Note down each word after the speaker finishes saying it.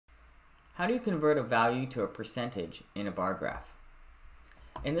How do you convert a value to a percentage in a bar graph?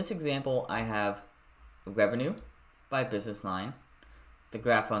 In this example, I have revenue by business line. The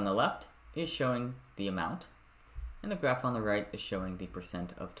graph on the left is showing the amount, and the graph on the right is showing the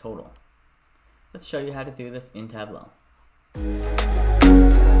percent of total. Let's show you how to do this in Tableau.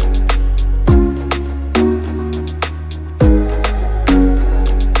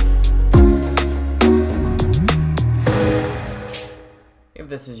 If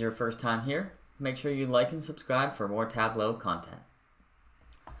this is your first time here, make sure you like and subscribe for more Tableau content.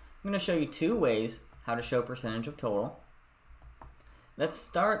 I'm going to show you two ways how to show percentage of total. Let's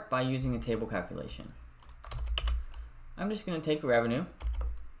start by using a table calculation. I'm just going to take revenue,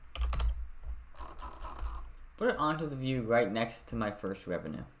 put it onto the view right next to my first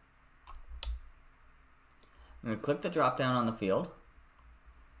revenue. I'm going to click the drop down on the field,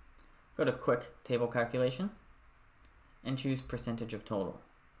 go to Quick Table Calculation, and choose percentage of total.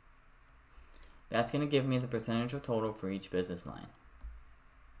 That's going to give me the percentage of total for each business line.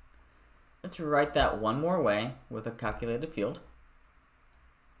 Let's write that one more way with a calculated field.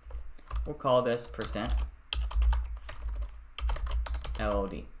 We'll call this percent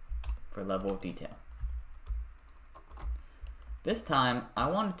LOD for level of detail. This time I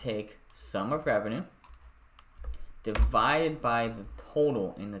want to take sum of revenue divided by the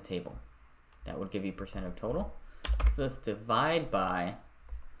total in the table. That would give you percent of total. So let's divide by,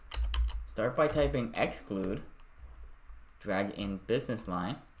 start by typing exclude, drag in business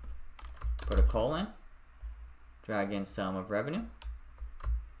line, put a colon, drag in sum of revenue,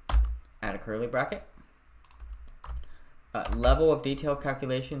 add a curly bracket. Level of detail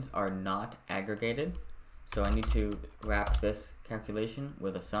calculations are not aggregated, so I need to wrap this calculation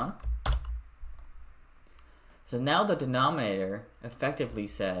with a sum. So now the denominator effectively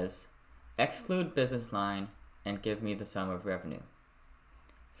says exclude business line and give me the sum of revenue.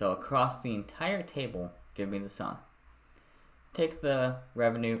 So across the entire table, give me the sum. Take the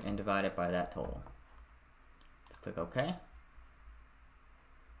revenue and divide it by that total. Let's click OK.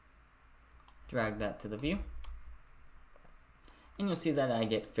 Drag that to the view. And you'll see that I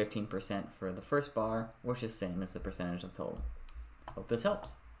get 15% for the first bar, which is the same as the percentage of total. Hope this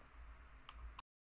helps.